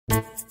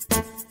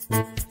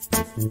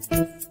A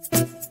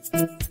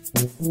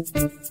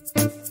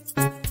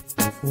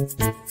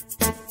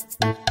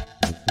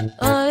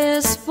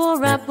is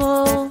for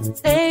apple,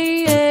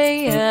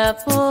 A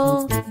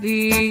apple.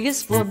 B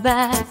is for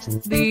bat,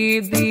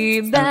 B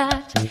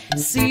bat.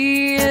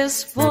 C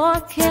is for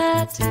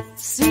cat,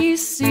 C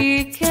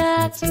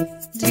cat.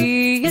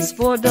 D is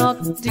for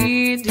dog,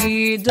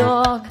 D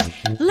dog.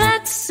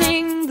 Let's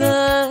sing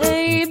the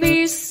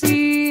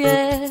ABCs.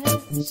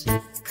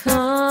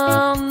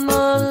 Come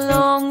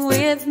along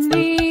with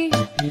me.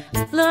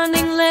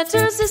 Learning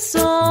letters is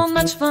so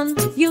much fun,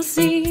 you'll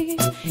see.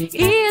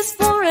 E is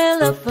for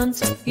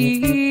elephant,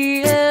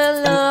 E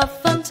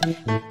elephant.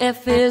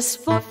 F is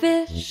for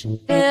fish,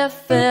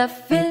 F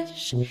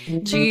fish.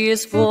 G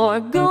is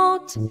for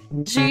goat,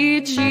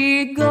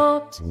 G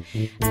goat.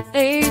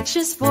 H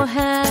is for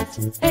hat,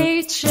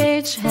 H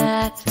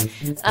hat.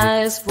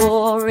 I is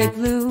for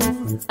igloo,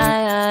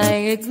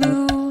 I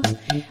igloo.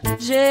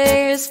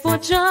 J is for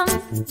jump,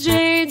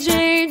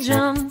 J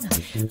jump.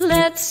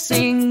 Let's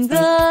sing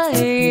the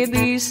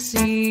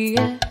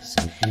ABCs.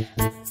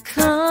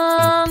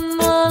 Come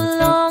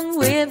along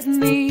with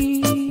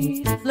me.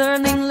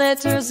 Learning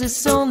letters is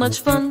so much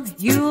fun,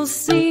 you'll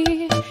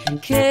see.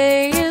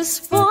 K is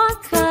for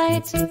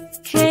kite,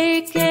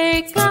 K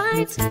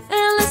kite.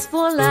 L is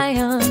for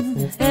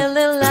lion, L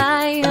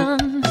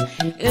lion.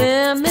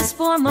 M is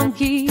for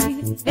monkey,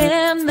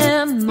 M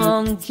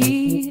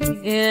monkey.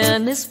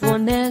 N is for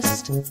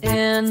nest,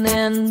 N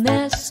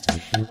nest.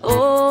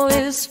 O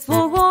is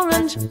for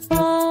orange,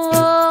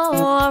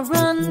 O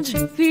orange.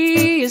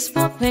 P is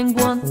for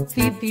penguin,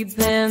 P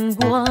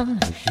penguin.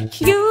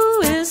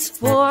 Q is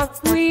for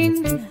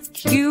queen,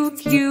 Q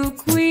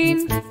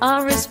queen.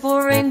 R is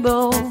for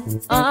rainbow,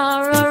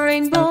 R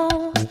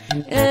rainbow.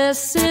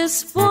 S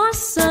is for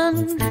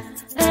sun,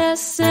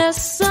 S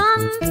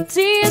sun.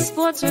 T is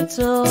for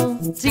turtle,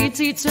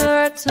 T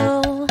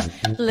turtle.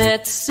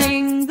 Let's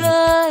sing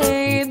the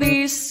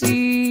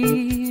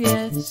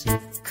ABCs.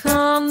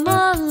 Come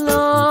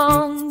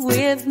along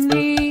with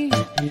me.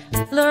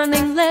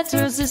 Learning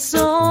letters is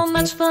so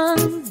much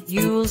fun,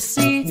 you'll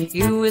see.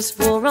 U is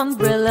for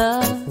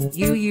umbrella,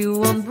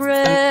 U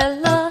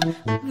umbrella.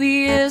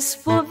 V is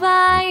for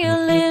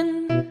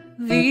violin,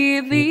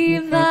 V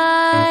violin.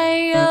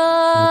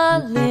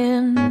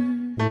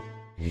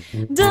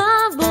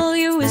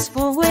 W is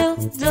for whale,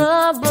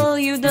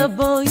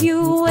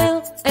 W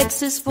whale.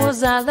 X is for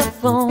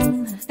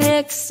xylophone,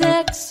 X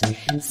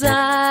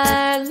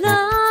xylophone.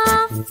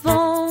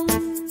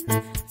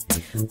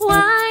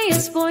 Y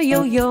is for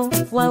yo-yo,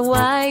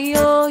 Y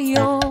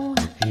yo-yo.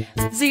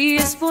 Z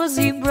is for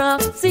zebra,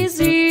 Z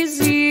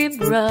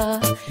zebra.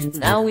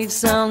 Now we've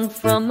sung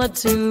from A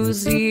to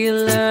Z,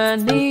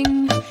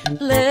 learning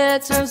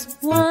letters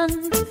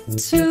 1,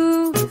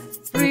 2,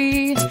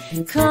 3.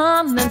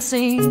 Come and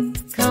sing,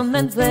 come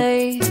and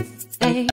play.